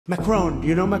Macron,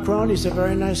 you know Macron? He's a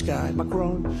very nice guy,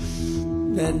 Macron.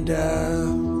 And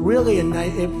really a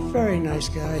very nice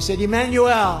guy. I said,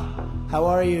 Emmanuel, how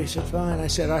are you? He said, fine. I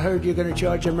said, I heard you're going to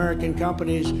charge American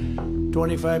companies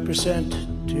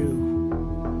 25%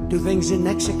 to do things in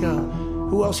Mexico.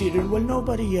 Who else are you doing? Well,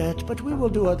 nobody yet, but we will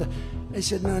do other. I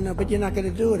said, no, but you're not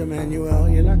going to do it, Emmanuel.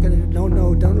 You're not going to,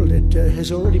 no, Donald, it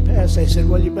has already passed. I said,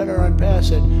 well, you better unpass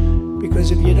it,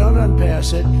 because if you don't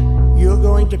unpass it, you're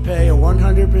going to pay a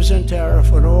 100%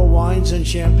 tariff on all wines and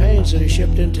champagnes that are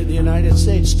shipped into the United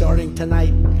States starting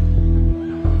tonight.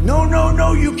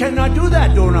 No, you cannot do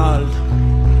that, Donald.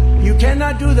 You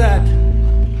cannot do that.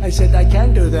 I said, I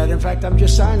can do that. In fact, I'm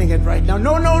just signing it right now.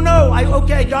 No.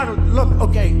 Okay, Donald, look,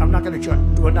 okay, I'm not going to charge.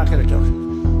 We're not going to charge.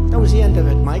 That was the end of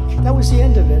it, Mike. That was the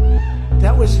end of it.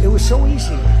 It was so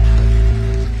easy.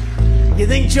 You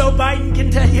think Joe Biden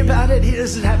can tell you about it? He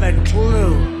doesn't have a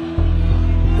clue.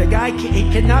 The guy, he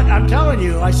cannot, I'm telling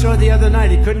you, I saw the other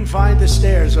night, he couldn't find the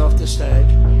stairs off the stage.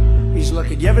 He's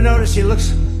looking. You ever notice he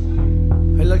looks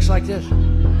like this?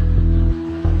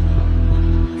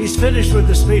 He's finished with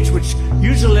the speech, which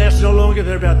usually lasts no longer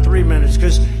than about 3 minutes,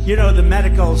 because, you know, the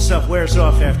medical stuff wears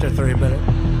off after 3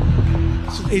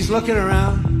 minutes. So he's looking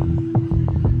around.